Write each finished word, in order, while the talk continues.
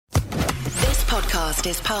podcast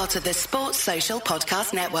is part of the Sports Social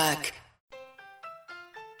Podcast Network.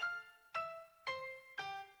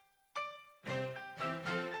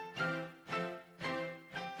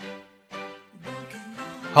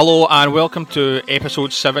 Hello and welcome to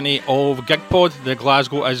episode 70 of Gigpod, the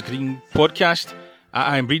Glasgow is Green podcast.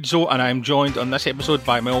 I'm Rizzo and I'm joined on this episode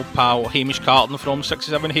by my old pal Hamish Carlton from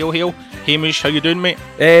 67 Hail Hail. Hamish, how you doing, mate?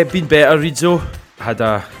 Been better, Rizzo. Had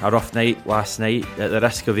a rough night last night, at the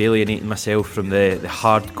risk of alienating myself from the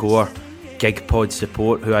hardcore Gigpod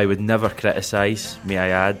support, who I would never criticise, may I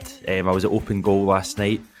add. I was at open goal last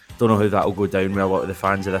night. Don't know how that'll go down with a lot of the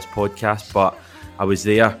fans of this podcast, but I was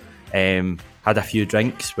there. Had a few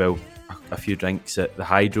drinks, a few drinks at the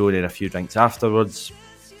Hydro and then a few drinks afterwards.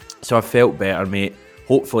 So I felt better, mate.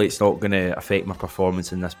 Hopefully it's not going to affect my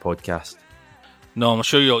performance in this podcast. No, I'm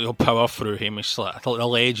sure you'll power through, Hamish, like the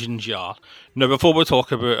legends you are. Now, before we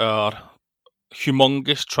talk about our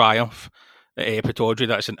humongous triumph at Pittodrie,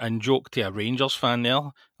 that's an in-joke to a Rangers fan there,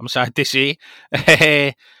 I'm sad to say.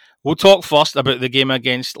 We'll talk first about the game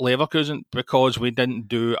against Leverkusen, because we didn't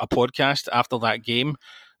do a podcast after that game.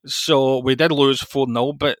 So we did lose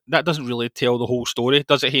 4-0, but that doesn't really tell the whole story,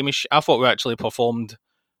 does it, Hamish? I thought we actually performed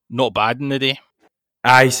not bad in the day.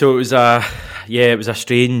 Aye, so it was a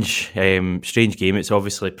strange game. It's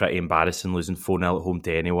obviously pretty embarrassing losing 4-0 at home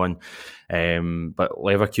to anyone. But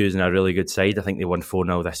Leverkusen are a really good side. I think they won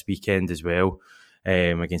 4-0 this weekend as well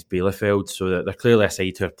against Bielefeld. So they're clearly a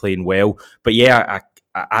side who are playing well. But yeah,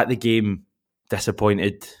 at the game,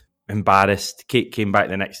 disappointed, embarrassed. Kate came back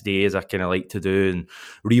the next day, as I kind of like to do, and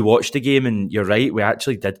rewatched the game. And you're right, we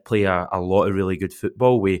actually did play a lot of really good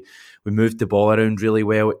football. We moved the ball around really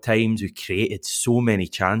well at times. We created so many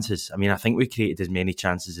chances. I mean, I think we created as many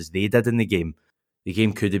chances as they did in the game. The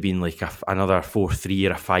game could have been like another 4-3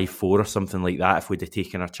 or a 5-4 or something like that if we'd have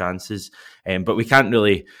taken our chances. But we couldn't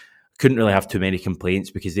really have too many complaints,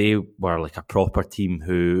 because they were like a proper team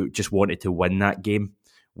who just wanted to win that game.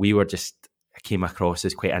 We were just came across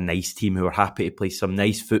as quite a nice team who were happy to play some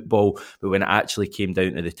nice football, but when it actually came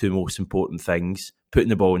down to the two most important things, putting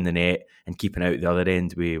the ball in the net and keeping out the other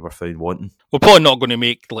end, we were found wanting. We're probably not going to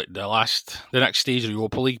make like the next stage of the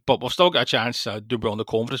Europa League, but we've still got a chance to do well in the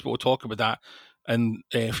conference, but we'll talk about that in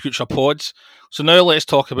future pods. So now let's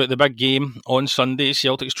talk about the big game on Sunday,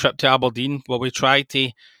 Celtic's trip to Aberdeen, where we tried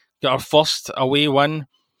to get our first away win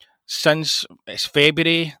since it's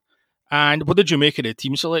February. And what did you make of the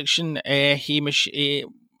team selection, Hamish?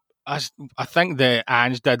 I think the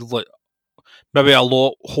Ans did look maybe a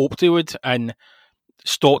lot hoped they would, and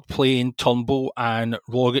stopped playing Turnbull and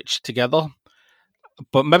Rogic together.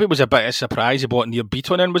 But maybe it was a bit of a surprise he brought Near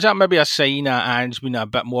Beaton in. Was that maybe a sign that Ans being a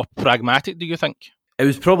bit more pragmatic, do you think? It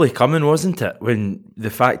was probably coming, wasn't it? When the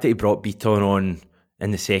fact that he brought Beaton on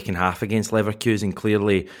in the second half against Leverkusen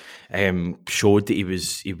clearly showed that he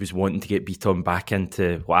was wanting to get Beaton back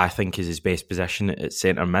into what I think is his best position at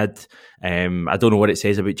centre mid. I don't know what it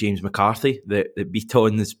says about James McCarthy, that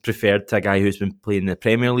Beaton is preferred to a guy who's been playing the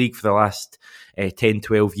Premier League for the last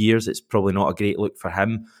 10-12 years. It's probably not a great look for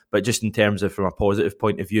him, but just in terms of from a positive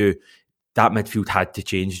point of view, that midfield had to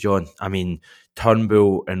change, John. I mean,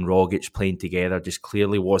 Turnbull and Rogic playing together just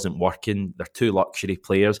clearly wasn't working. They're two luxury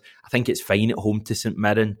players. I think it's fine at home to St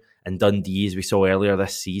Mirren and Dundee, as we saw earlier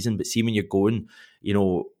this season, but see when you're going,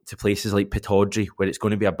 to places like Pittodrie, where it's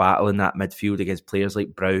going to be a battle in that midfield against players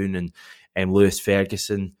like Brown and Lewis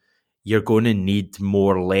Ferguson, you're going to need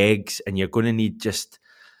more legs, and you're going to need just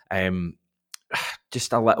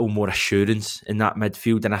a little more assurance in that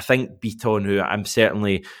midfield. And I think Beaton, who I'm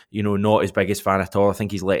certainly, not his biggest fan at all, I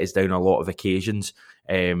think he's let us down a lot of occasions.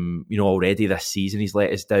 Already this season he's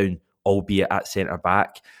let us down, albeit at centre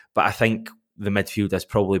back. But I think the midfield is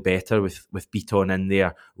probably better with Beaton in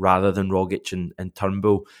there rather than Rogic and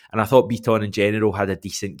Turnbull. And I thought Beaton in general had a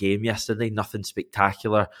decent game yesterday, nothing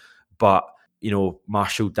spectacular, but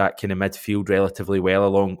marshalled that kind of midfield relatively well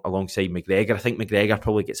alongside McGregor. I think McGregor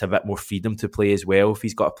probably gets a bit more freedom to play as well if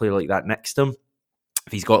he's got a player like that next to him.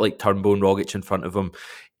 If he's got like Turnbull and Rogic in front of him,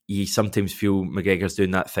 you sometimes feel McGregor's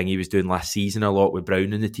doing that thing he was doing last season a lot with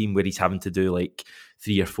Brown in the team, where he's having to do like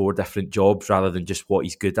 3 or 4 different jobs rather than just what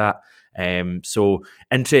he's good at. So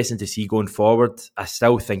interesting to see going forward. I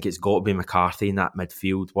still think it's got to be McCarthy in that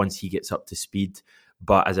midfield once he gets up to speed.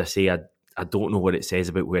 But as I say, I don't know what it says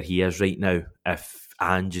about where he is right now if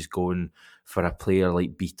Ange is going for a player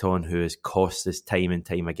like Beaton, who has cost us time and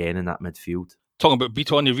time again in that midfield. Talking about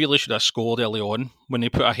Beaton, he really should have scored early on when he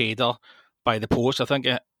put a header by the post. I think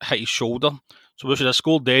it hit his shoulder, so we should have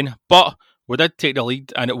scored then. But we did take the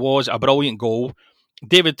lead, and it was a brilliant goal.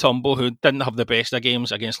 David Turnbull, who didn't have the best of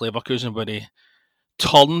games against Leverkusen, where he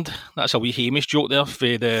turned, that's a wee Hamish joke there,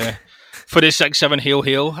 for For the 6-7 Hail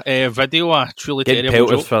Hail video, a truly Getting terrible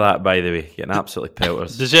pelters joke. for that, by the way. Getting absolutely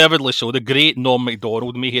pelters. Deservedly so. The great Norm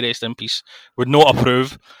MacDonald, may he rest in peace, would not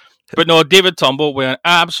approve. But no, David Turnbull with an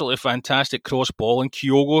absolutely fantastic cross ball, and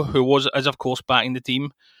Kyogo, who was, as of course, backing the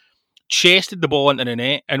team, chested the ball into the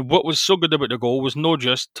net. And what was so good about the goal was not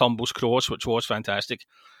just Turnbull's cross, which was fantastic,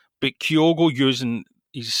 but Kyogo using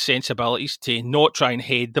his sensibilities to not try and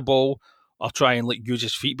head the ball or try and use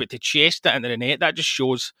his feet, but to chest it into the net. That just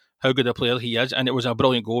shows how good a player he is, and it was a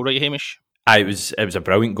brilliant goal, right, Hamish? It was a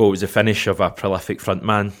brilliant goal. It was a finish of a prolific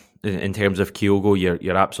frontman. In terms of Kyogo,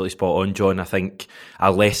 you're absolutely spot on, John. I think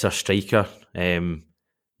a lesser striker,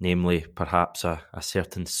 namely perhaps a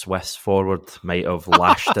certain Swiss forward, might have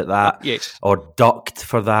lashed at that yes, or ducked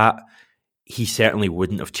for that. He certainly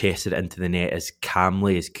wouldn't have chased it into the net as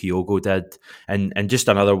calmly as Kyogo did. And just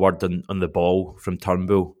another word on the ball from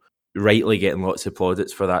Turnbull, rightly getting lots of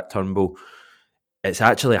plaudits for that, Turnbull. It's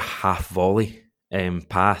actually a half volley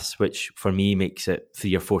pass, which for me makes it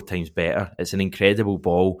 3 or 4 times better. It's an incredible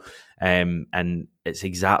ball, and it's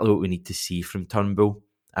exactly what we need to see from Turnbull.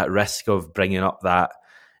 At risk of bringing up that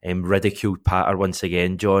ridiculed patter once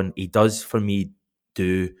again, John, he does, for me,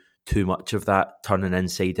 do too much of that turning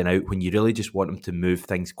inside and out when you really just want him to move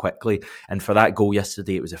things quickly. And for that goal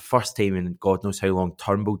yesterday, it was the first time in God knows how long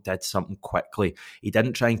Turnbull did something quickly. He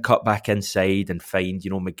didn't try and cut back inside and find,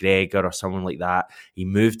 McGregor or someone like that. He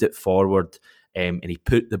moved it forward, and he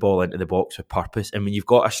put the ball into the box with purpose. And when you've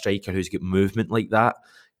got a striker who's got movement like that,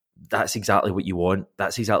 that's exactly what you want.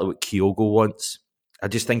 That's exactly what Kyogo wants. I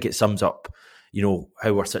just think it sums up,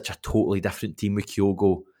 how we're such a totally different team with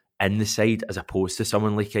Kyogo in the side as opposed to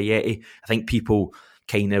someone like Ayeti. I think people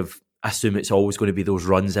kind of assume it's always going to be those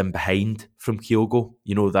runs in behind from Kyogo,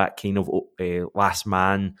 that kind of last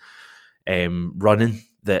man running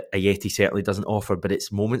that Ayeti certainly doesn't offer, but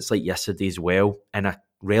it's moments like yesterday as well in a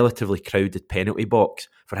relatively crowded penalty box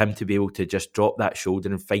for him to be able to just drop that shoulder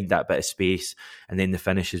and find that bit of space, and then the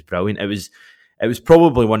finish is brilliant. It was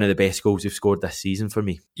probably one of the best goals we've scored this season for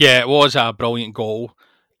me. Yeah, it was a brilliant goal,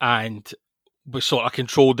 and we sort of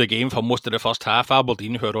controlled the game for most of the first half.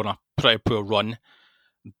 Aberdeen, who were on a pretty poor run,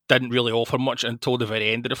 didn't really offer much until the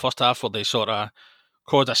very end of the first half, where they sort of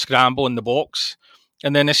caused a scramble in the box.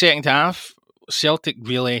 And then the second half, Celtic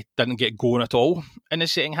really didn't get going at all. In the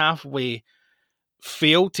second half, we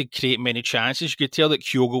failed to create many chances. You could tell that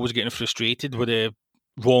Kyogo was getting frustrated with the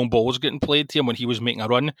wrong balls getting played to him when he was making a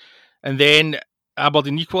run. And then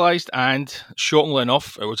Aberdeen equalised, and shockingly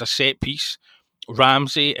enough, it was a set piece.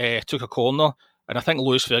 Ramsey took a corner, and I think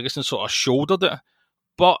Lewis Ferguson sort of shouldered it,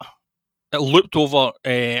 but it looped over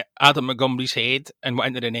Adam Montgomery's head and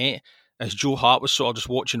went into the net as Joe Hart was sort of just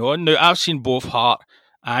watching on. Now, I've seen both Hart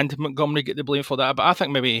and Montgomery get the blame for that, but I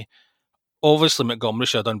think maybe, obviously, Montgomery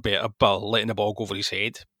should have done better by letting the ball go over his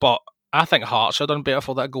head, but I think Hart should have done better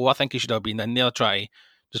for that goal. I think he should have been in there trying to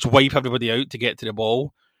just wipe everybody out to get to the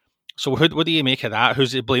ball. So what do you make of that?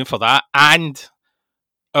 Who's to blame for that? And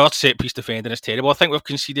our set-piece defending is terrible. I think we've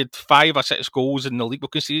conceded 5 or 6 goals in the league. We've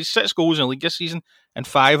conceded 6 goals in the league this season, and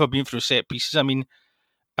 5 have been through set-pieces. I mean,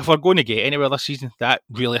 if we're going to get anywhere this season, that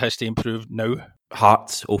really has to improve now.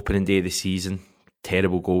 Hearts, opening day of the season,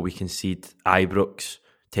 terrible goal we concede. Ibrox,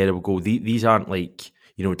 terrible goal. These aren't like,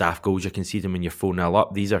 daft goals you're conceding when you're 4-0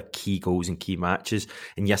 up. These are key goals in key matches.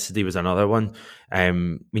 And yesterday was another one.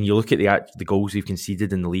 When you look at the goals we've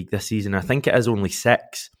conceded in the league this season, I think it is only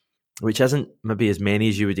 6. Which isn't maybe as many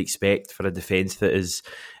as you would expect for a defence that is,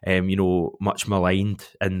 much maligned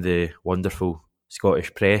in the wonderful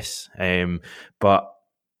Scottish press. But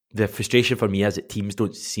the frustration for me is that teams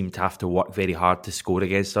don't seem to have to work very hard to score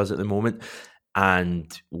against us at the moment. And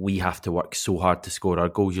we have to work so hard to score our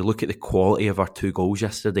goals. You look at the quality of our 2 goals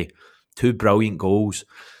yesterday. 2 brilliant goals.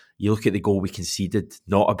 You look at the goal we conceded,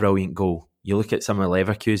 not a brilliant goal. You look at some of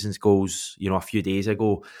Leverkusen's goals, a few days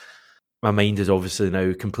ago. My mind is obviously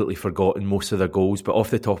now completely forgotten most of their goals, but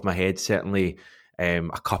off the top of my head, certainly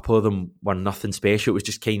a couple of them were nothing special. It was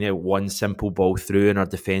just kind of one simple ball through and our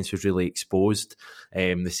defence was really exposed.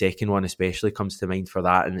 The second one especially comes to mind for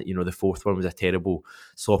that, and the fourth one was a terrible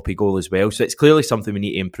sloppy goal as well. So it's clearly something we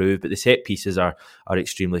need to improve, but the set pieces are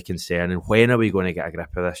extremely concerning. When are we going to get a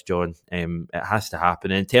grip of this, John? It has to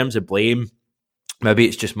happen. And in terms of blame, maybe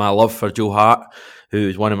it's just my love for Joe Hart, who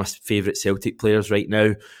is one of my favourite Celtic players right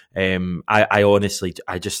now.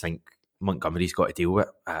 I just think Montgomery's got to deal with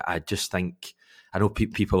it. I just think, I know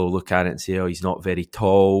people will look at it and say, oh, he's not very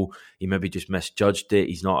tall. He maybe just misjudged it.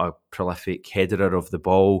 He's not a prolific headerer of the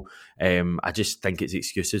ball. I just think it's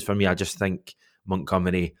excuses for me. I just think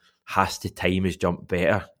Montgomery has to time his jump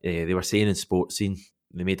better. They were saying in Sports Scene,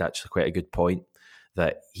 they made actually quite a good point,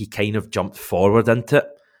 that he kind of jumped forward into it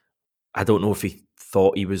I don't know if he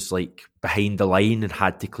thought he was like behind the line and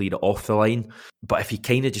had to clear it off the line. But if he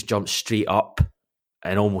kind of just jumped straight up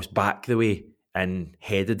and almost back the way and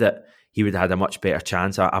headed it, he would have had a much better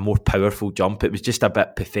chance, a more powerful jump. It was just a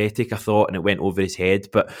bit pathetic, I thought, and it went over his head.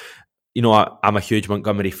 But, you know, I'm a huge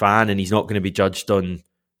Montgomery fan, and he's not going to be judged on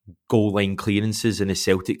goal line clearances in his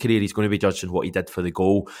Celtic career. He's going to be judged on what he did for the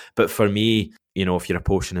goal. But for me, you know, if you're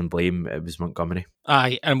apportioning blame, it was Montgomery.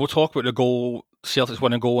 Aye, and we'll talk about the goal, Celtic's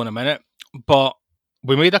winning goal in a minute. But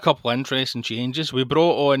we made a couple of interesting changes. We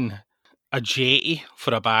brought on a Jetty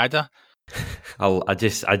for Abada. I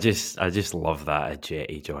just love that, a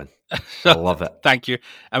Jetty, John. I love it. Thank you.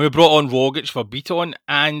 And we brought on Rogic for Beaton,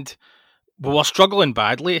 and we were struggling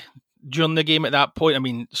badly during the game at that point. I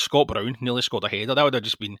mean, Scott Brown nearly scored a header. That would have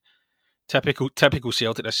just been typical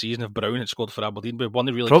Celtic this season if Brown had scored for Aberdeen. But one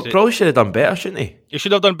really probably should have done better, shouldn't he? He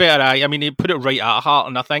should have done better. I mean, he put it right at heart,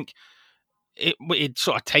 and I think it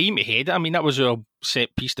sort of time he had. I mean, that was a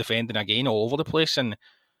set piece defending again all over the place, and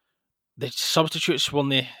the substitutes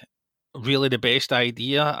weren't really the best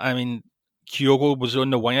idea. I mean, Kyogo was on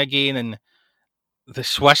the wing again, and the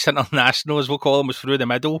Swiss international, as we'll call him, was through the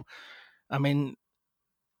middle. I mean,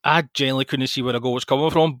 I generally couldn't see where the goal was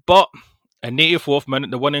coming from, but in the 84th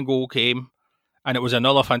minute, the winning goal came, and it was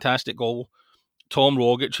another fantastic goal. Tom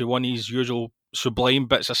Rogic, who won his usual sublime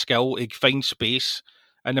bits of skill, he finds space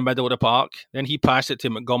in the middle of the park. Then he passed it to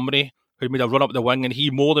Montgomery, who made a run up the wing, and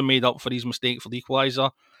he more than made up for his mistake for the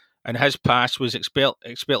equaliser. And his pass was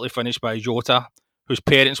expertly finished by Jota, whose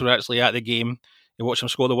parents were actually at the game. They watched him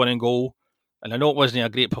score the winning goal. And I know it wasn't a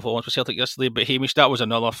great performance for Celtic yesterday, but Hamish, that was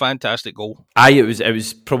another fantastic goal. Aye, it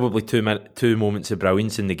was probably two moments of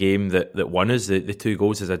brilliance in the game that won us. The two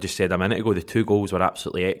goals, as I just said a minute ago, the two goals were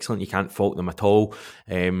absolutely excellent. You can't fault them at all.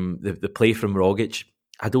 The play from Rogic,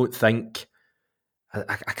 I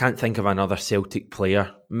can't think of another Celtic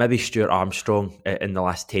player, maybe Stuart Armstrong in the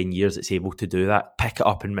last 10 years that's able to do that. Pick it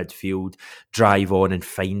up in midfield, drive on and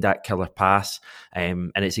find that killer pass.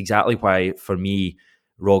 And it's exactly why, for me,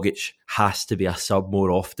 Rogic has to be a sub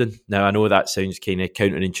more often. Now, I know that sounds kind of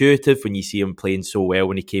counterintuitive when you see him playing so well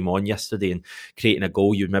when he came on yesterday and creating a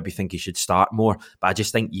goal. You'd maybe think he should start more. But I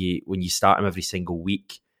just think when you start him every single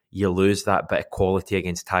week, you lose that bit of quality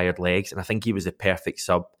against tired legs. And I think he was the perfect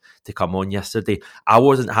sub to come on yesterday. I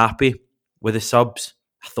wasn't happy with the subs.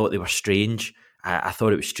 I thought they were strange. I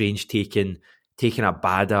thought it was strange taking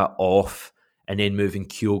Abada off and then moving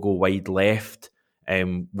Kyogo wide left.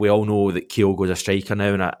 We all know that Kyogo's a striker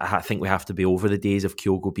now, and I think we have to be over the days of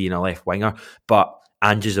Kyogo being a left winger. But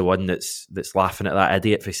Ange is the one that's laughing at that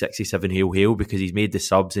idiot for 67 hail because he's made the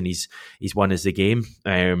subs and he's won us the game.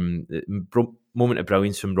 Moment of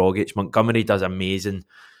brilliance from Rogic. Montgomery does amazing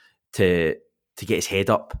to get his head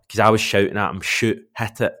up, because I was shouting at him, shoot,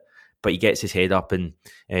 hit it, but he gets his head up, and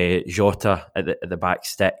Jota at the back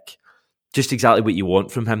stick. Just exactly what you want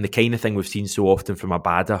from him, the kind of thing we've seen so often from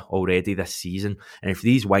Abada already this season. And if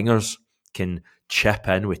these wingers can chip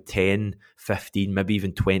in with 10, 15, maybe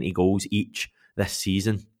even 20 goals each this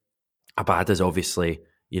season, Abada's obviously,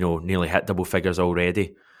 nearly hit double figures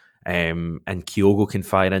already. And Kyogo can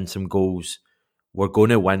fire in some goals. We're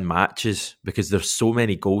going to win matches because there's so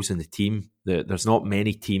many goals in the team. There's not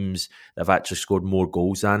many teams that have actually scored more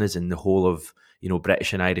goals than us in the whole of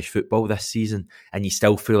British and Irish football this season, and you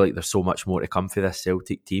still feel like there's so much more to come for this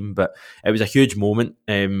Celtic team. But it was a huge moment.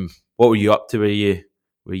 What were you up to?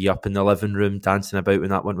 Were you up in the living room dancing about when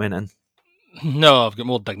that one went in? No, I've got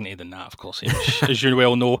more dignity than that, of course, as you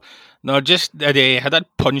well know. No, just I had that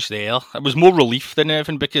punch there. It was more relief than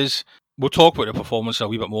anything, because we'll talk about the performance a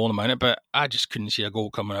wee bit more in a minute, but I just couldn't see a goal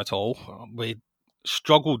coming at all. We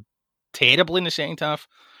struggled terribly in the second half,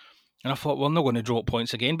 and I thought, we're not going to drop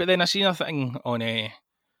points again. But then I seen a thing on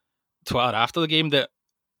Twitter after the game that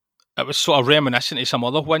it was sort of reminiscent of some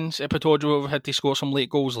other wins at Pittodrie where we had to score some late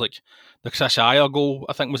goals, like the Chris Ayer goal,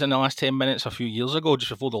 I think was in the last 10 minutes a few years ago, just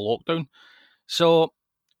before the lockdown. So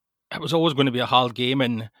it was always going to be a hard game,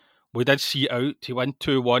 and we did see it out to win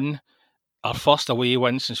 2-1. Our first away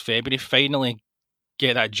win since February, finally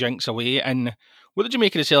get that jinx away. And what did you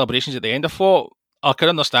make of the celebrations at the end? I could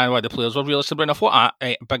understand why the players were really celebrating. I thought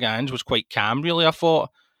Big Ange was quite calm, really. I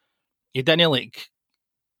thought he didn't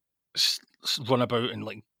run about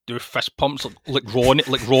and do fist pumps like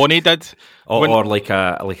Ronnie did. Or like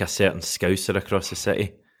a certain Scouser across the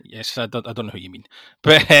city. Yes, I don't know who you mean.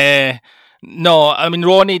 But no, I mean,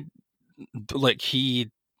 Ronnie, he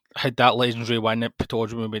had that legendary win at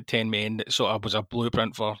Pittodrie with 10 men that sort of was a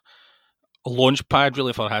blueprint for a launch pad,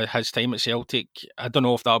 really, for his time at Celtic. I don't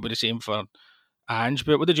know if that'll be the same for Ange,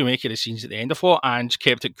 but what did you make of the scenes at the end? I thought Ange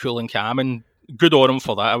kept it cool and calm, and good on him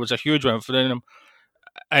for that. It was a huge win for him.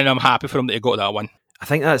 and I'm happy for him that he got that one. I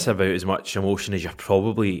think that's about as much emotion as you're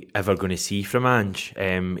probably ever going to see from Ange.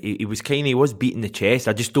 He was beating the chest.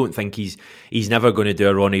 I just don't think he's never going to do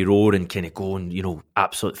a Ronnie roar and kind of go and,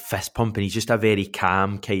 absolute fist pumping. He's just a very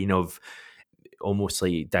calm kind of, almost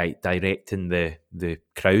like directing the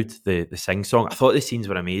crowd, the sing song. I thought the scenes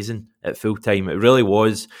were amazing at full time. It really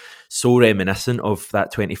was so reminiscent of that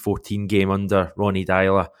 2014 game under Ronnie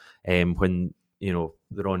Dyler, when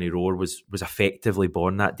the Ronnie roar was effectively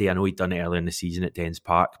born that day. I know he'd done it earlier in the season at Dens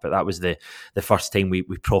Park, but that was the first time we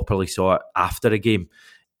properly saw it after a game.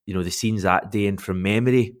 The scenes that day, and from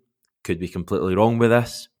memory, could be completely wrong with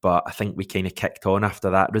this, but I think we kind of kicked on after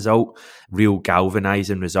that result. Real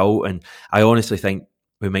galvanising result, and I honestly think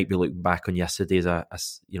we might be looking back on yesterday as a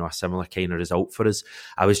similar kind of result for us.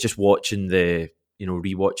 I was just watching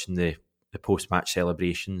rewatching the post-match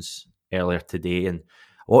celebrations earlier today, and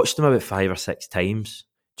watched them about 5 or 6 times.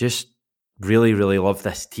 Just really, really love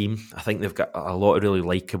this team. I think they've got a lot of really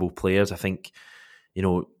likeable players. I think,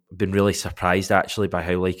 been really surprised actually by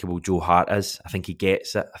how likeable Joe Hart is. I think he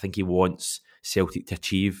gets it. I think he wants Celtic to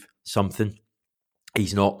achieve something.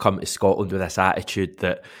 He's not come to Scotland with this attitude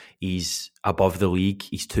that he's above the league.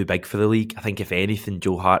 He's too big for the league. I think if anything,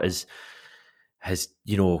 Joe Hart has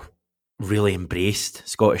really embraced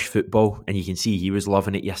Scottish football, and you can see he was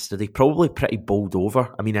loving it yesterday. Probably pretty bowled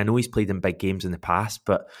over. I mean, I know he's played in big games in the past,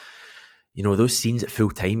 but those scenes at full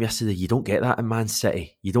time yesterday, you don't get that in Man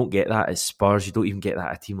City. You don't get that at Spurs. You don't even get that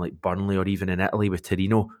at a team like Burnley or even in Italy with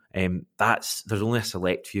Torino. There's only a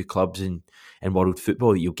select few clubs in world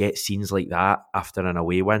football that you'll get scenes like that after an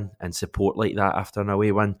away win and support like that after an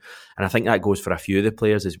away win. And I think that goes for a few of the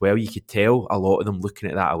players as well. You could tell a lot of them looking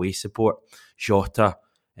at that away support. Jota,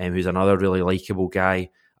 who's another really likeable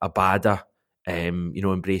guy. Abada,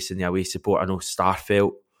 embracing the away support. I know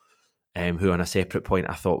Starfelt, who on a separate point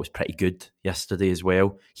I thought was pretty good yesterday as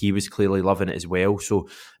well. He was clearly loving it as well. So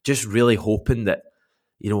just really hoping that,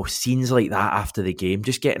 scenes like that after the game,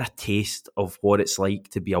 just getting a taste of what it's like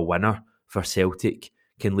to be a winner for Celtic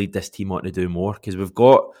can lead this team on to do more, because we've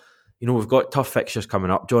got tough fixtures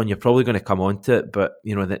coming up, John. You're probably going to come on to it, but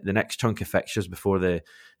the next chunk of fixtures before the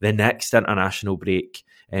next international break,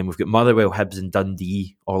 we've got Motherwell, Hibs and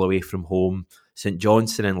Dundee all away from home, St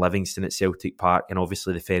Johnstone and Livingston at Celtic Park, and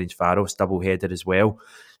obviously the Ferencváros double-header as well.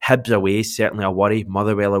 Hibs away is certainly a worry.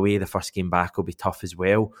 Motherwell away, the first game back, will be tough as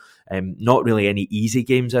well. Not really any easy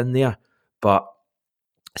games in there, but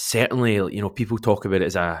certainly, people talk about it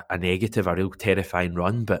as a negative, a real terrifying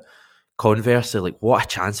run, but conversely, what a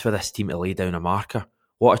chance for this team to lay down a marker.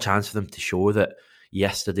 What a chance for them to show that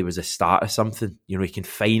yesterday was the start of something. We can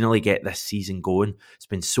finally get this season going. It's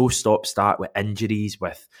been so stop-start with injuries,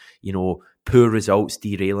 with, poor results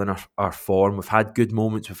derailing our form. We've had good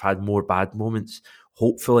moments, we've had more bad moments.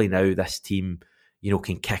 Hopefully now this team,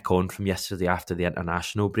 can kick on from yesterday after the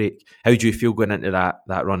international break. How do you feel going into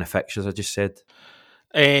that run of fixtures I just said?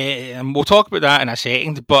 And we'll talk about that in a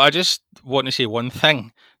second, but I just want to say one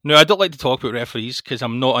thing. Now, I don't like to talk about referees because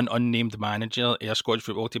I'm not an unnamed manager of a Scottish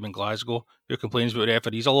football team in Glasgow who complains about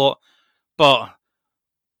referees a lot, but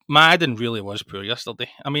Madden really was poor yesterday.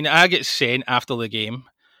 I mean, I get sent after the game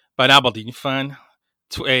by an Aberdeen fan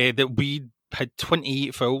that we had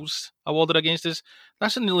 28 fouls awarded against us.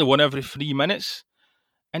 That's nearly one every 3 minutes,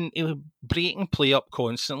 and he was breaking play up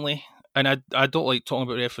constantly. And I don't like talking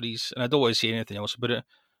about referees, and I don't want to say anything else about it,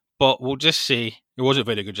 but we'll just say it wasn't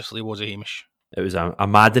very good yesterday, was it, Hamish? It was a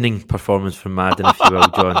maddening performance from Madden, if you will,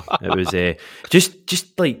 John. It was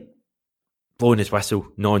just like blowing his whistle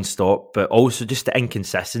non-stop, but also just the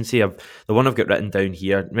inconsistency of the one I've got written down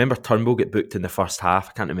here. Remember Turnbull get booked in the first half?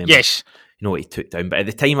 I can't remember. Yes. What he took down, but at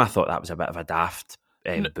the time I thought that was a bit of a daft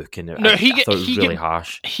booking. I thought it was really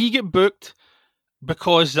harsh. He get booked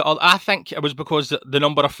because I think it was because the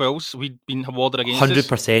number of fouls we'd been awarded against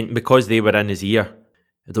 100% because they were in his ear.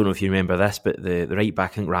 I don't know if you remember this, but the right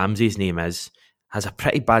back, I think Ramsey's name has a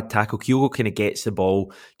pretty bad tackle. Kyogo kind of gets the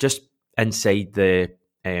ball just inside the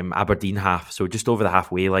Aberdeen half, so just over the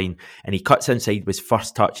halfway line, and he cuts inside with his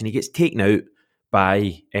first touch and he gets taken out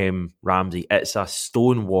by Ramsey. It's a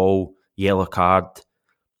stone wall yellow card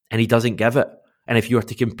and he doesn't give it. And if you were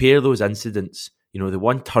to compare those incidents, the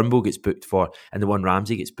one Turnbull gets booked for and the one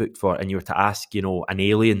Ramsey gets booked for, and you were to ask, an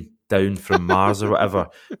alien down from Mars or whatever,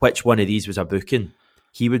 which one of these was a booking,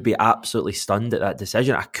 he would be absolutely stunned at that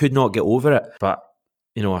decision. I could not get over it. But,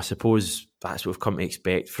 I suppose that's what we've come to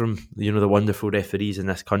expect from, the wonderful referees in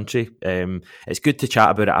this country. It's good to chat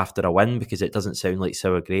about it after a win because it doesn't sound like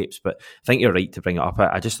sour grapes, but I think you're right to bring it up.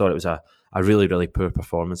 I just thought it was a really, really poor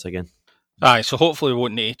performance again. Aye, so hopefully we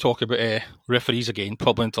won't need to talk about referees again,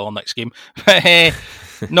 probably until our next game.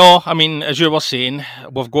 No, I mean, as you were saying,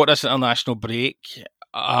 we've got this international break.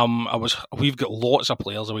 We've got lots of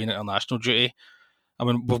players away in international duty. I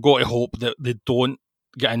mean, we've got to hope that they don't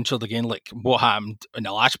get injured again, like what happened in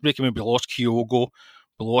the last break. I mean, we lost Kyogo,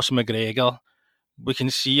 we lost McGregor. We can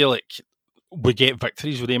see, like, we get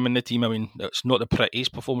victories with them in the team. I mean, it's not the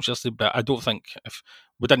prettiest performance yesterday, but I don't think if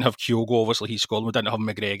we didn't have Kyogo, obviously he scored, we didn't have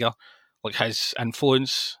McGregor, like his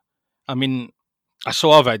influence. I mean, I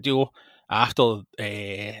saw a video after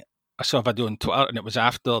I saw a video on Twitter, and it was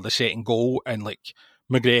after the second goal, and like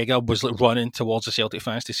McGregor was like running towards the Celtic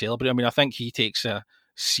fans to celebrate. I mean, I think he takes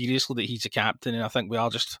seriously that he's the captain, and I think we are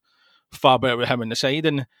just far better with him on the side.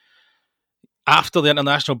 And after the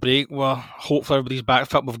international break, well, hopefully everybody's back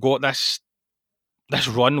fit. We've got this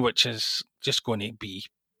run, which is just going to be,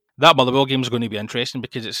 that Motherwell game is going to be interesting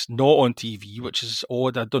because it's not on TV, which is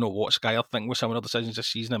odd. I don't know what Sky are thinking with some of their decisions this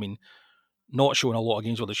season. I mean, not showing a lot of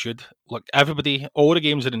games where they should. Look, all the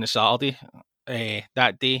games are in the Saturday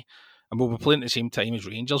that day, and we'll be playing at the same time as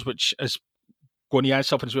Rangers, which is going to add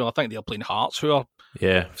something as well. I think they're playing Hearts, who are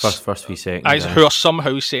first few seconds, who are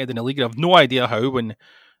somehow second in the league. I have no idea how, when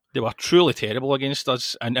they were truly terrible against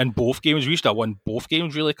us in both games. We used to have won both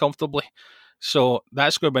games really comfortably. So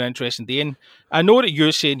that's going to be an interesting day. And I know that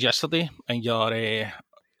you said yesterday in your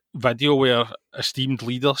video where esteemed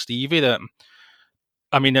leader Stevie that,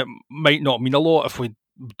 I mean, it might not mean a lot if we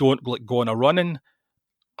don't go on a run. And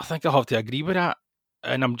I think I have to agree with that.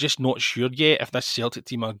 And I'm just not sure yet if this Celtic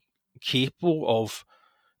team are capable of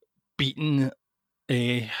beating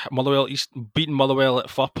Motherwell at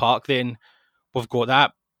Fir Park. Then we've got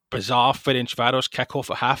that bizarre Ferencváros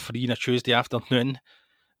kick-off at 3:30 on a Tuesday afternoon.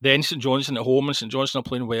 Then St Johnstone at home, and St Johnstone are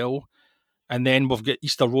playing well. And then we've got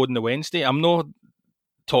Easter Road on the Wednesday. I'm not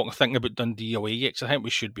thinking about Dundee away yet, because I think we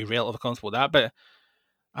should be relatively comfortable with that. But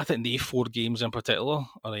I think the 4 games in particular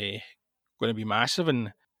are going to be massive.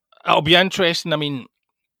 And it'll be interesting. I mean,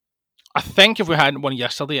 I think if we hadn't won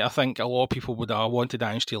yesterday, I think a lot of people would have wanted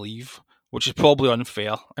Ange to leave, which is probably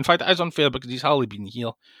unfair. In fact, it is unfair because he's hardly been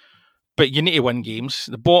here. But you need to win games.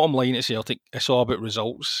 The bottom line at Celtic, it's all about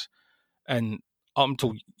results. And up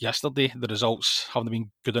until yesterday, the results haven't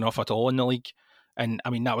been good enough at all in the league. And I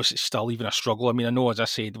mean, that was still even a struggle. I mean, I know, as I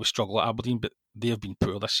said, we struggle at Aberdeen, but they have been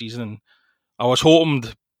poor this season. And I was hoping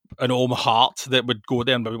in all my heart that we'd go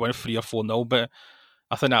there and maybe win 3 or 4-0, but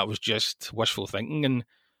I think that was just wishful thinking. And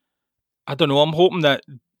I don't know, I'm hoping that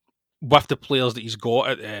with the players that he's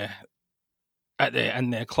got in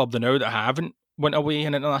the club now that haven't went away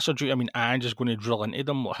in international duty, I mean, Ange is going to drill into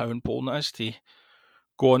them how important it is to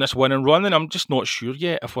go on this winning run, and I'm just not sure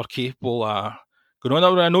yet if we're capable of going on that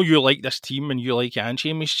run. I know you like this team and you like Ange,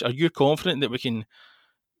 Hamish. Are you confident that we can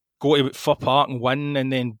go to Fir Park and win,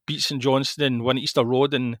 and then beat St Johnstone and win Easter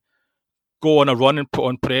Road and go on a run and put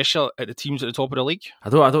on pressure at the teams at the top of the league? I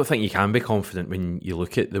don't think you can be confident when you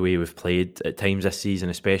look at the way we've played at times this season,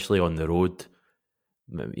 especially on the road.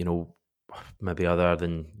 You know, maybe other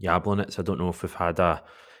than Jablonec, I don't know if we've had a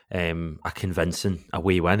convincing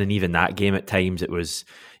away win, and even that game at times it was,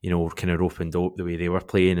 you know, kind of rope and dope the way they were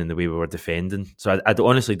playing and the way we were defending. So I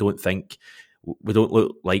honestly don't think we don't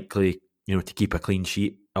look likely, you know, to keep a clean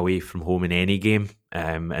sheet away from home in any game.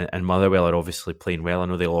 And Motherwell are obviously playing well. I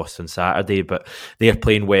know they lost on Saturday, but they are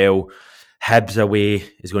playing well. Hibs away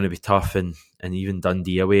is going to be tough, and even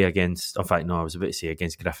Dundee away against, in fact, no, I was about to say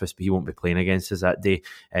against Griffiths, but he won't be playing against us that day.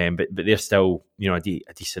 But they're still, you know,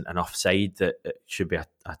 a decent enough side that it should be a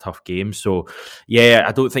tough game. So, yeah,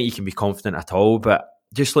 I don't think you can be confident at all, but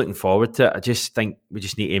just looking forward to it. I just think we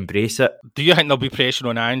just need to embrace it. Do you think there'll be pressure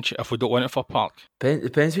on Ange if we don't win it for Park?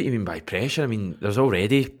 Depends what you mean by pressure. I mean, there's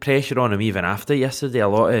already pressure on him even after yesterday.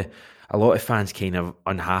 A lot of fans kind of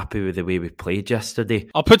unhappy with the way we played yesterday.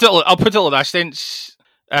 I'll put it like this then.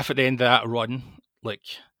 If at the end of that run, like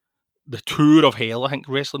the tour of hell, I think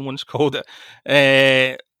wrestling once called it,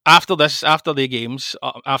 after the games,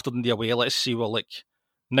 after the away, let's see, we're like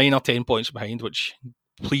 9 or 10 points behind, which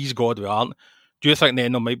please God we aren't. Do you think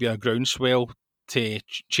then there might be a groundswell to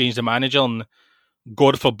change the manager and,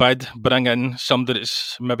 God forbid, bring in somebody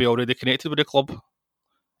that's maybe already connected with the club,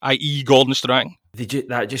 i.e. Gordon Strachan?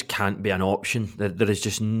 That just can't be an option. There is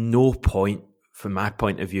just no point, from my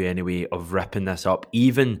point of view anyway, of ripping this up.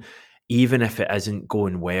 Even if it isn't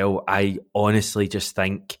going well, I honestly just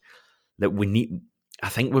think that I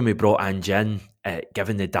think when we brought Ange in,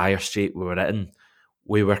 given the dire strait we were in,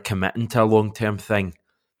 we were committing to a long-term thing.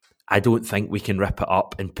 I don't think we can rip it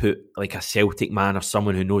up and put like a Celtic man or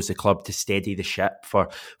someone who knows the club to steady the ship for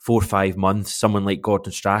 4 or 5 months, someone like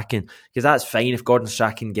Gordon Strachan, because that's fine if Gordon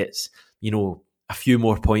Strachan gets, you know, a few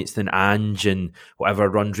more points than Ange and whatever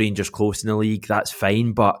runs Rangers close in the league, that's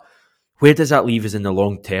fine. But where does that leave us in the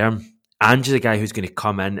long term? Ange is a guy who's going to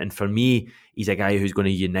come in, and for me, he's a guy who's going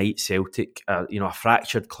to unite Celtic. A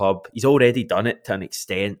fractured club. He's already done it to an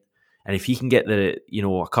extent, and if he can get a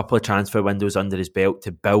couple of transfer windows under his belt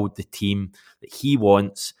to build the team that he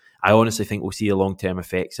wants, I honestly think we'll see the long-term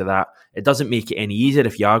effects of that. It doesn't make it any easier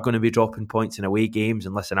if you are going to be dropping points in away games.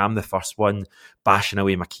 And listen, I'm the first one bashing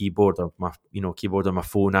away my keyboard or my keyboard on my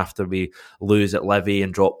phone after we lose at Livy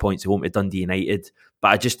and drop points at home to Dundee United. But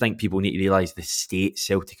I just think people need to realise the state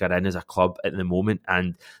Celtic are in as a club at the moment,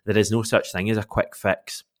 and there is no such thing as a quick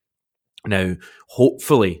fix. Now,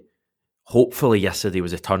 hopefully yesterday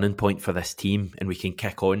was a turning point for this team and we can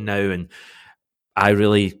kick on now. And I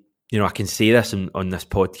really, I can say this on this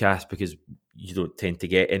podcast because you don't tend to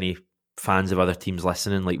get any fans of other teams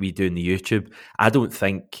listening like we do in the YouTube. I don't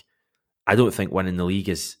think winning the league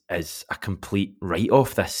is a complete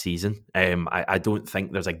write-off this season. I don't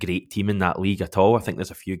think there's a great team in that league at all. I think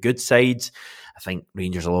there's a few good sides. I think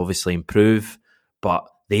Rangers will obviously improve, but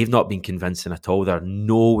they've not been convincing at all. They're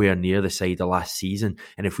nowhere near the side of last season.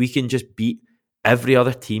 And if we can just beat every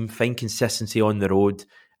other team, find consistency on the road,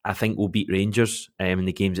 I think we'll beat Rangers in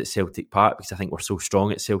the games at Celtic Park because I think we're so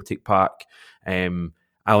strong at Celtic Park. I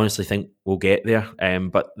honestly think we'll get there.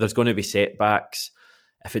 But there's going to be setbacks.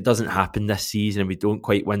 If it doesn't happen this season and we don't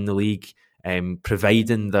quite win the league,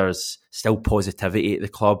 providing there's still positivity at the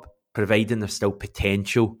club, providing there's still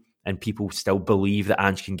potential and people still believe that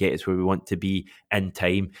Ange can get us where we want to be in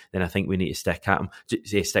time, then I think we need to stick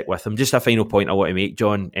with him. Just a final point I want to make,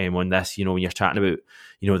 John, on this, when you're chatting about,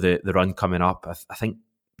 the run coming up, I think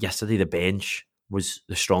yesterday the bench was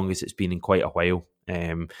the strongest it's been in quite a while.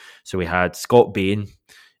 So we had Scott Bain,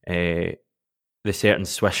 the certain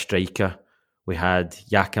Swiss striker, we had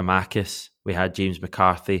Giakoumakis, we had James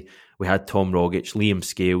McCarthy, we had Tom Rogic, Liam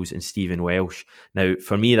Scales and Stephen Welsh. Now,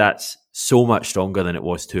 for me, that's so much stronger than it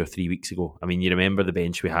was 2 or 3 weeks ago. I mean, you remember the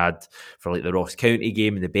bench we had for like the Ross County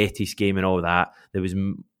game and the Betis game and all that. There was,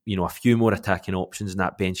 a few more attacking options in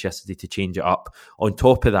that bench yesterday to change it up. On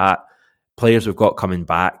top of that, players we've got coming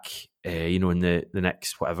back, in the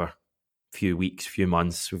next, few weeks, few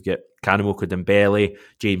months. We've got Kanamoko Dembele,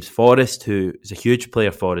 James Forrest, who is a huge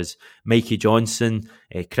player for us, Mikey Johnson,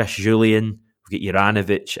 Chris Julian, we've got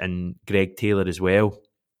Juranovic and Greg Taylor as well.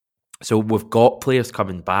 So we've got players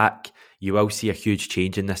coming back. You will see a huge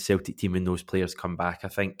change in this Celtic team when those players come back, I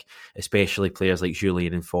think, especially players like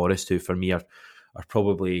Julian and Forrest, who for me are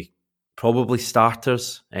probably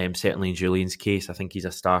starters. Certainly in Julian's case, I think he's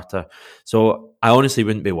a starter. So I honestly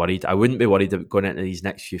wouldn't be worried. I wouldn't be worried about going into these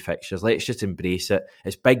next few fixtures. Let's just embrace it.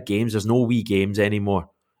 It's big games. There's no wee games anymore.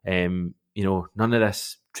 None of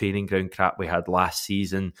this training ground crap we had last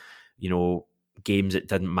season. Games that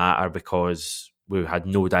didn't matter because we had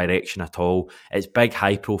no direction at all. It's big,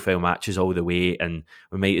 high-profile matches all the way, and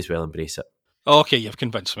we might as well embrace it. Okay, you've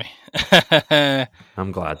convinced me.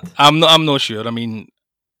 I'm glad. I'm not sure. I mean,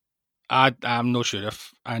 I'm not sure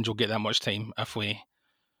if Ange will get that much time if we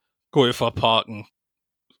go to Fir Park and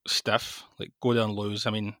stiff, like go there and lose. I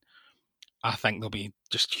mean, I think there'll be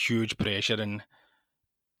just huge pressure, and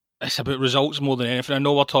it's about results more than anything. I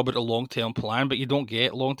know we're talking about a long-term plan, but you don't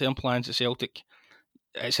get long-term plans at Celtic.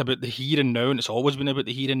 It's about the here and now, and it's always been about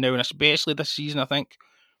the here and now, and especially this season, I think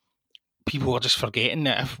people are just forgetting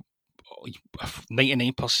that if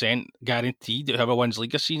 99% guaranteed that whoever wins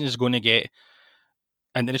league this season is going to get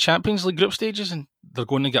into the Champions League group stages, and they're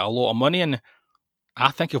going to get a lot of money. And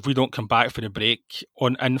I think if we don't come back for the break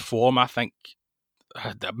in form, I think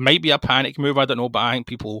it might be a panic move. I don't know, but I think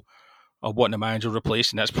people are wanting a manager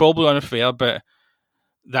replacing. That's probably unfair, but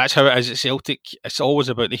that's how it is at Celtic. It's always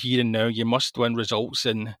about the here and now. You must win results,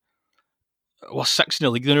 and we're 6th in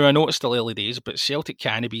the league now. I know it's still early days, but Celtic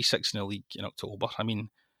can't be 6th in the league in October. I mean,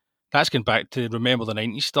 that's going back to remember the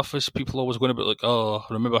 90s stuff, as people always going about, like, oh,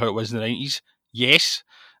 remember how it was in the 90s? Yes.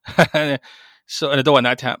 So, and I don't want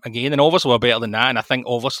that to happen again. And obviously we're better than that, and I think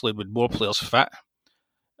obviously with more players fit.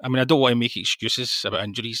 I mean, I don't want to make excuses about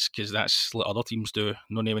injuries because that's what other teams do,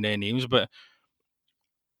 no naming any names, but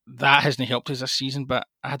that hasn't helped us this season. But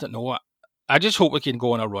I don't know. I just hope we can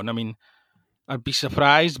go on a run. I mean, I'd be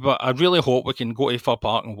surprised, but I really hope we can go to Fir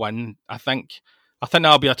Park and win. I think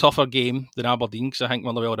that'll be a tougher game than Aberdeen because I think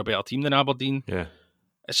Motherwell are a better team than Aberdeen. Yeah.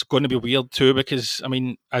 It's going to be weird too because, I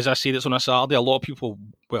mean, as I said, it's on a Saturday. A lot of people,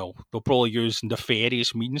 well, they'll probably use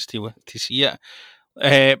nefarious means to see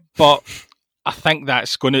it. But I think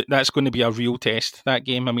that's going to be a real test, that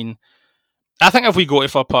game. I mean, I think if we go to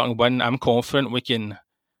Fir Park and win, I'm confident we can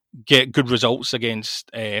get good results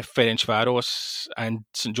against Ferencváros and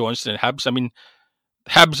St Johnstone and Hibs. I mean,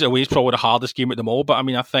 Hibs away is probably the hardest game of them all, but I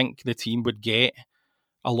mean, I think the team would get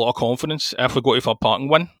a lot of confidence if we go to Fir Park and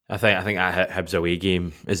win. I think that Hibs away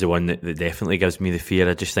game is the one that definitely gives me the fear.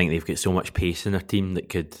 I just think they've got so much pace in their team that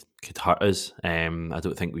could hurt us. I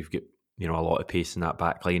don't think we've got a lot of pace in that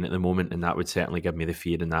back line at the moment, and that would certainly give me the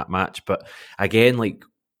fear in that match. But again, like,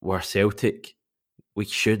 we're Celtic, we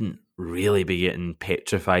shouldn't really be getting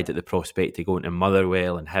petrified at the prospect of going to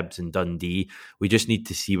Motherwell and Hibs and Dundee. We just need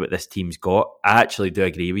to see what this team's got. I actually do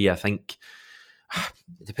agree with you. I think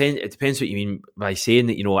it depends what you mean by saying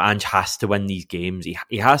that, Ange has to win these games.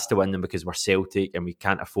 He has to win them because we're Celtic and we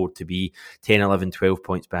can't afford to be 10, 11, 12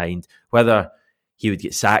 points behind. Whether he would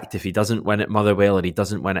get sacked if he doesn't win at Motherwell or he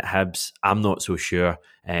doesn't win at Hibs, I'm not so sure.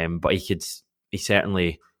 But he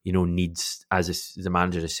certainly, needs, as the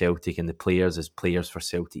manager of Celtic, and the players as players for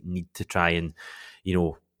Celtic, need to try and,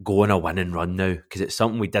 go on a winning run now, because it's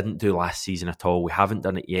something we didn't do last season at all. We haven't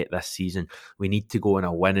done it yet this season. We need to go on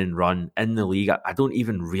a winning run in the league. I don't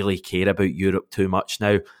even really care about Europe too much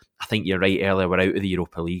now. I think you're right earlier. We're out of the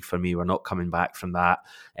Europa League for me. We're not coming back from that.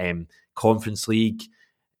 Conference League,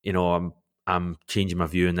 I'm changing my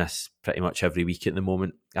view on this pretty much every week at the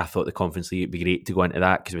moment. I thought the Conference League would be great to go into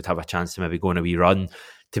that because we'd have a chance to maybe go on a wee run.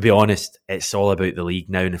 To be honest, it's all about the league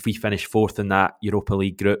now. And if we finish fourth in that Europa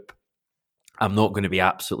League group, I'm not going to be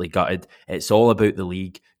absolutely gutted. It's all about the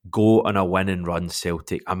league. Go on a win and run,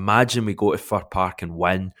 Celtic. Imagine we go to Fir Park and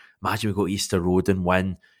win. Imagine we go to Easter Road and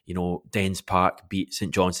win. Dens Park beat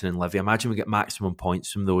St Johnstone and Livy. Imagine we get maximum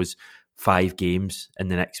points from those 5 games in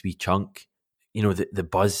the next wee chunk. The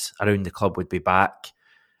buzz around the club would be back.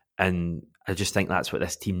 And I just think that's what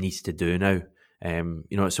this team needs to do now.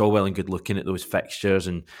 It's all well and good looking at those fixtures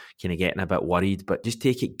and kind of getting a bit worried, but just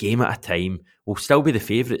take it game at a time. We'll still be the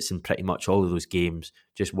favourites in pretty much all of those games.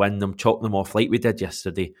 Just win them, chop them off like we did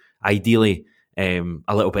yesterday. Ideally, a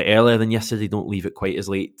little bit earlier than yesterday. Don't leave it quite as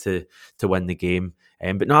late to win the game.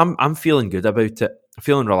 But no, I'm feeling good about it. I'm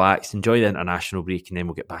feeling relaxed. Enjoy the international break, and then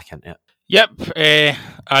we'll get back into it. Yep,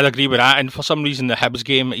 I'd agree with that. And for some reason, the Hibs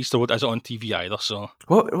game at Easter Road isn't on TV either. So,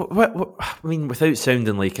 what? I mean, without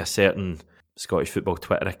sounding like a certain Scottish football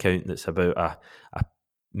Twitter account that's about a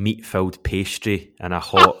meat-filled pastry and a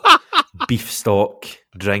hot beef stock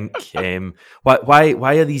drink. Why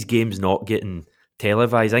are these games not getting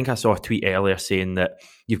televised? I think I saw a tweet earlier saying that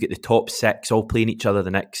you've got the top 6 all playing each other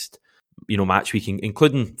the next match week,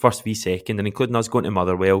 including first v second, and including us going to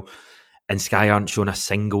Motherwell, and Sky aren't showing a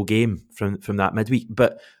single game from that midweek.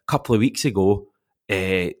 But a couple of weeks ago,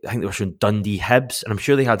 I think they were showing Dundee Hibs, and I'm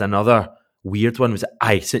sure they had another weird one. Was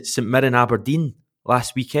it St Mirren Aberdeen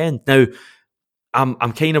last weekend? Now,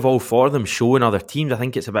 I'm kind of all for them showing other teams. I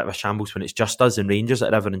think it's a bit of a shambles when it's just us and Rangers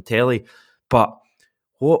that are ever in telly. But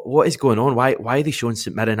what is going on? Why are they showing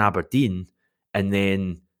St Mirren Aberdeen, and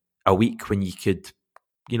then a week when you could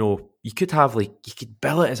have you could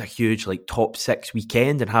bill it as a huge top 6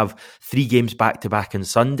 weekend and have 3 games back to back on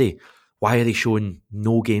Sunday? Why are they showing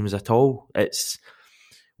no games at all?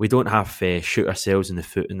 We don't have shoot ourselves in the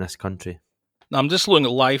foot in this country. Now, I'm just looking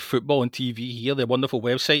at live football on TV here, the wonderful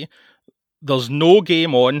website. There's no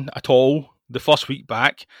game on at all the first week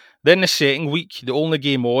back. Then the second week, the only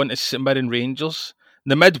game on is St Mirren Rangers.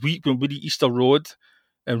 The midweek, when we do Easter Road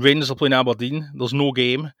and Rangers are playing Aberdeen, there's no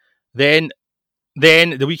game. Then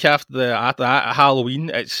the week after that, at Halloween,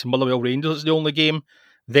 it's Motherwell Rangers, it's the only game.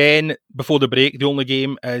 Then, before the break, the only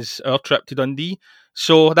game is our trip to Dundee.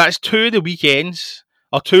 So that's 2 of the weekends,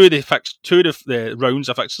 or 2 of the rounds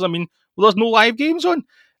of fixtures. I mean, there's no live games on.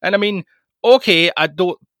 And I mean, okay, I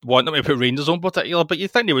don't want them to put Rangers on particular, but you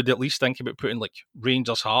think they would at least think about putting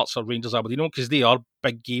Rangers Hearts or Rangers Aberdeen on, because they are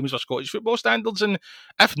big games for Scottish football standards. And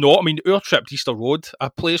if not, I mean, our trip to Easter Road, a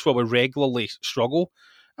place where we regularly struggle,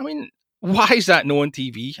 I mean, why is that not on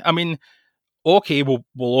TV? I mean, okay, we'll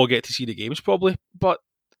all get to see the games probably, but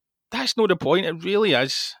that's not the point. It really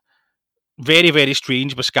is very, very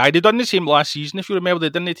strange with Sky. They done the same last season. If you remember, they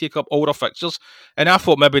didn't take up all their fixtures. And I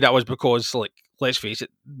thought maybe that was because, let's face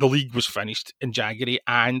it, the league was finished in January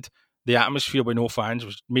and the atmosphere with no fans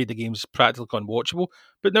made the games practically unwatchable.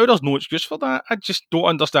 But now there's no excuse for that. I just don't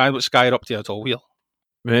understand what Sky are up to at all here.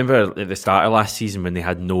 Remember at the start of last season when they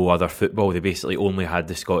had no other football, they basically only had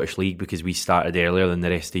the Scottish League because we started earlier than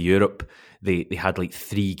the rest of Europe. They had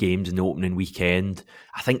 3 games in the opening weekend.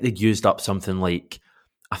 I think they'd used up something like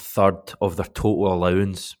a third of their total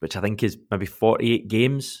allowance, which I think is maybe 48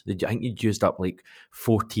 games. I think you'd used up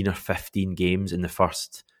 14 or 15 games in the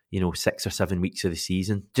first 6 or 7 weeks of the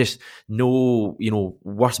season. Just no,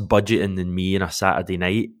 worse budgeting than me on a Saturday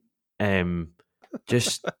night.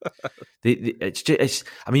 It's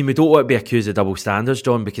I mean, we don't want to be accused of double standards,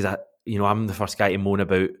 John, because I'm the first guy to moan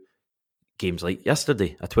about games like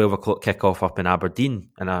yesterday, a 12 o'clock kickoff up in Aberdeen,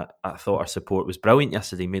 and I thought our support was brilliant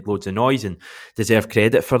yesterday, made loads of noise and deserve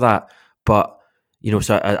credit for that. But,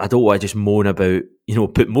 so I don't want to just moan about,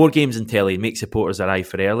 put more games in telly and make supporters arrive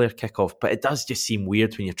for earlier kickoff, but it does just seem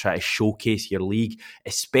weird when you try to showcase your league,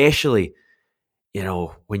 especially,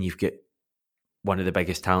 when you've got one of the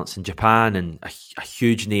biggest talents in Japan and a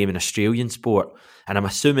huge name in Australian sport. And I'm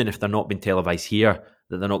assuming if they're not being televised here,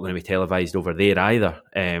 that they're not going to be televised over there either.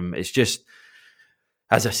 It's just,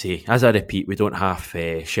 as I repeat, we don't have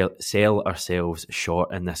sell ourselves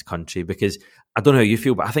short in this country, because I don't know how you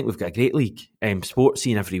feel, but I think we've got a great league. Sports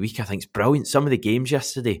scene every week, I think, it's brilliant. Some of the games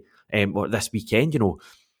yesterday, or this weekend,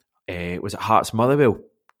 was it Hearts Motherwell?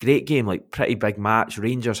 Great game, like pretty big match.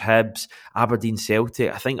 Rangers, Hibs, Aberdeen,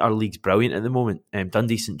 Celtic. I think our league's brilliant at the moment.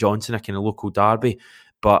 Dundee, St Johnstone, a kind of local derby,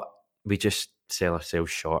 but we just sell ourselves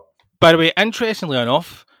short. By the way, interestingly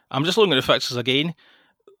enough, I'm just looking at the fixtures again.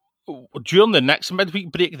 During the next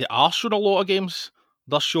midweek break, they are showing a lot of games.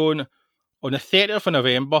 They're showing on the 30th of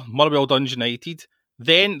November, Motherwell Dundee United.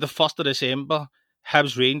 Then the 1st of December,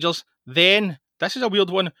 Hibs Rangers. Then, this is a weird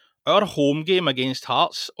one, our home game against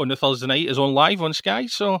Hearts on the Thursday night is on live on Sky.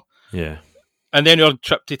 So yeah, and then our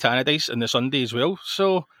trip to Tannadice on the Sunday as well.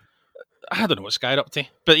 So I don't know what Sky are up to,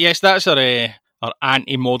 but yes, that's our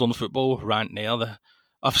anti-modern football rant there.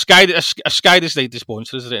 If Sky decide to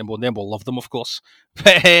sponsor us anymore, then we'll love them, of course.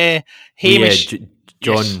 But Hamish,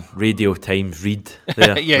 John yes. Radio Times Read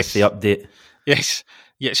there yes. with the update. Yes.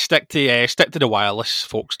 Yeah, stick to the wireless,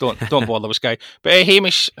 folks. Don't bother with Sky. But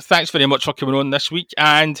Hamish, thanks very much for coming on this week,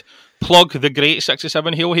 and plug the great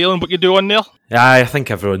 67 Hail Hail and what you do on there. Yeah, I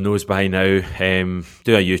think everyone knows by now.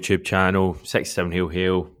 Do a YouTube channel, 67 Hail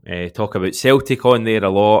Hail. Talk about Celtic on there a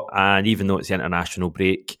lot, and even though it's the international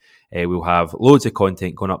break, we'll have loads of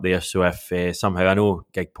content going up there. So if somehow, I know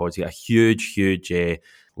Gigpod's got a huge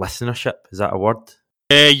listenership. Is that a word?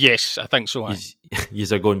 Yes, I think so.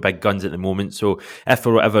 Yous are going big guns at the moment. So if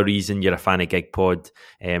for whatever reason you're a fan of Gigpod,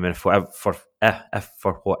 and if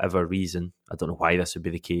for whatever reason, I don't know why this would be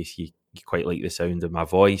the case, you quite like the sound of my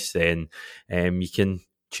voice, then you can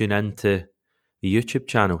tune in to the YouTube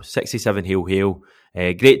channel, 67 Hail Hail.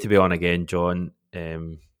 Great to be on again, John.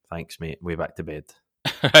 Thanks, mate. Way back to bed.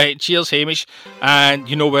 Right, cheers, Hamish. And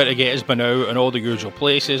you know where to get us by now, in all the usual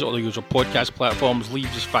places, all the usual podcast platforms.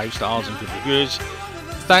 Leave us 5 stars and good reviews.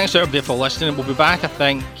 Thanks to everybody for listening. We'll be back, I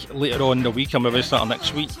think, later on in the week, or maybe starting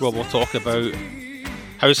next week, where we'll talk about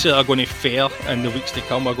how Celtic are going to fare in the weeks to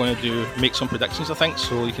come. We're going to make some predictions, I think,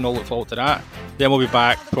 so you can all look forward to that. Then we'll be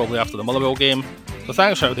back probably after the Motherwell game. So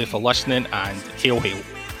thanks to everybody for listening, and hail hail.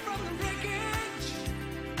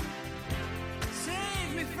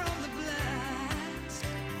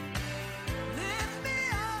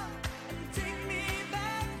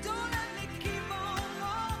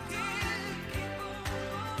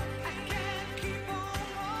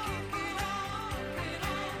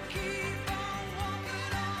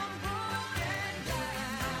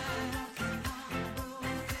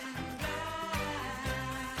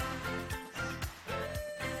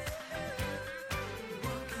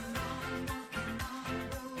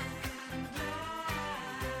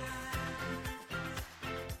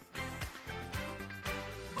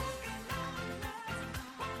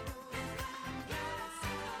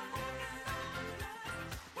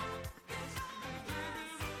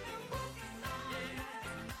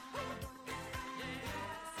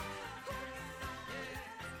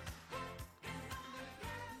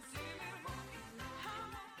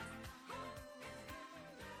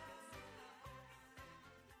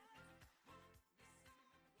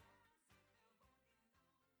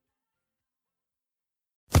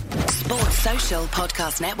 Sports Social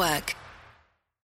Podcast Network.